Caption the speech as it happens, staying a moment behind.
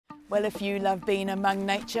Well, if you love being among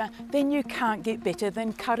nature, then you can't get better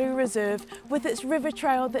than Karu Reserve with its river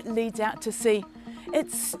trail that leads out to sea.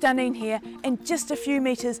 It's stunning here and just a few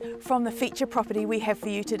metres from the feature property we have for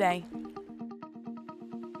you today.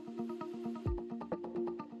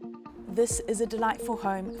 This is a delightful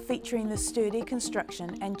home featuring the sturdy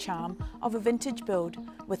construction and charm of a vintage build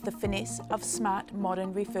with the finesse of smart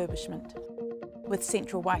modern refurbishment. With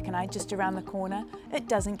central Waikanae just around the corner, it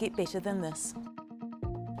doesn't get better than this.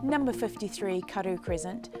 Number 53 Karu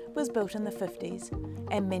Crescent was built in the 50s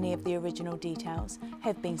and many of the original details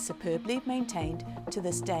have been superbly maintained to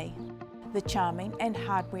this day. The charming and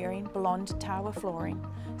hard-wearing blonde tower flooring,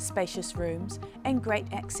 spacious rooms and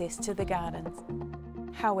great access to the gardens.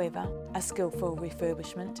 However, a skillful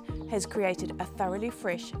refurbishment has created a thoroughly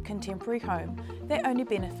fresh contemporary home that only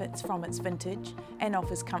benefits from its vintage and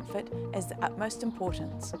offers comfort as the utmost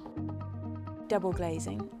importance. Double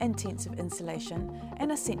glazing, intensive insulation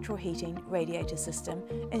and a central heating radiator system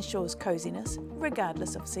ensures coziness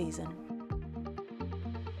regardless of season.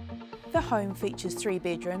 The home features 3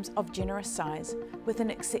 bedrooms of generous size with an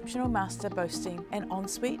exceptional master boasting an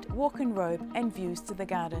ensuite, walk-in robe and views to the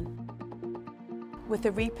garden. With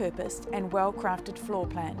a repurposed and well-crafted floor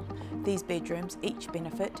plan, these bedrooms each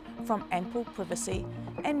benefit from ample privacy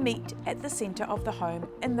and meet at the centre of the home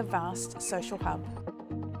in the vast social hub.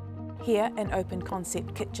 Here, an open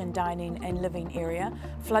concept kitchen, dining and living area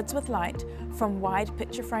floods with light from wide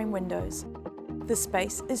picture frame windows. The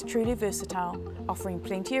space is truly versatile, offering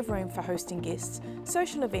plenty of room for hosting guests,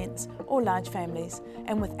 social events or large families,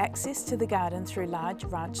 and with access to the garden through large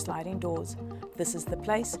ranch sliding doors. This is the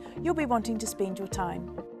place you'll be wanting to spend your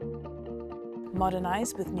time.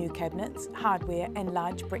 Modernised with new cabinets, hardware and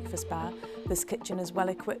large breakfast bar, this kitchen is well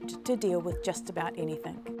equipped to deal with just about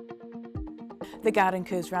anything. The garden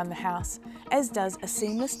curves around the house, as does a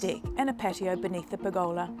seamless deck and a patio beneath the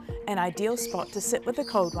pergola, an ideal spot to sit with a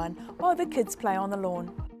cold one while the kids play on the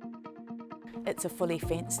lawn. It's a fully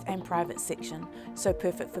fenced and private section, so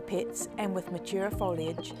perfect for pets and with mature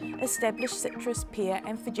foliage, established citrus, pear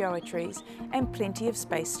and feijoa trees and plenty of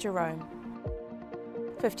space to roam.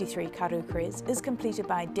 53 Karu Cres is completed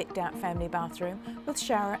by a decked out family bathroom with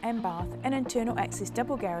shower and bath and internal access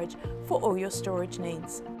double garage for all your storage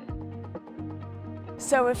needs.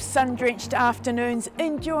 So if sun-drenched afternoons,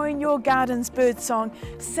 enjoying your garden's birdsong,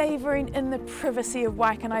 savouring in the privacy of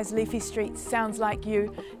Waikanae's leafy streets sounds like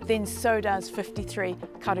you, then so does 53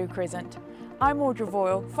 Karu Crescent. I'm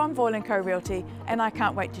Voyle from Voyle & Co Realty and I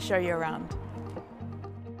can't wait to show you around.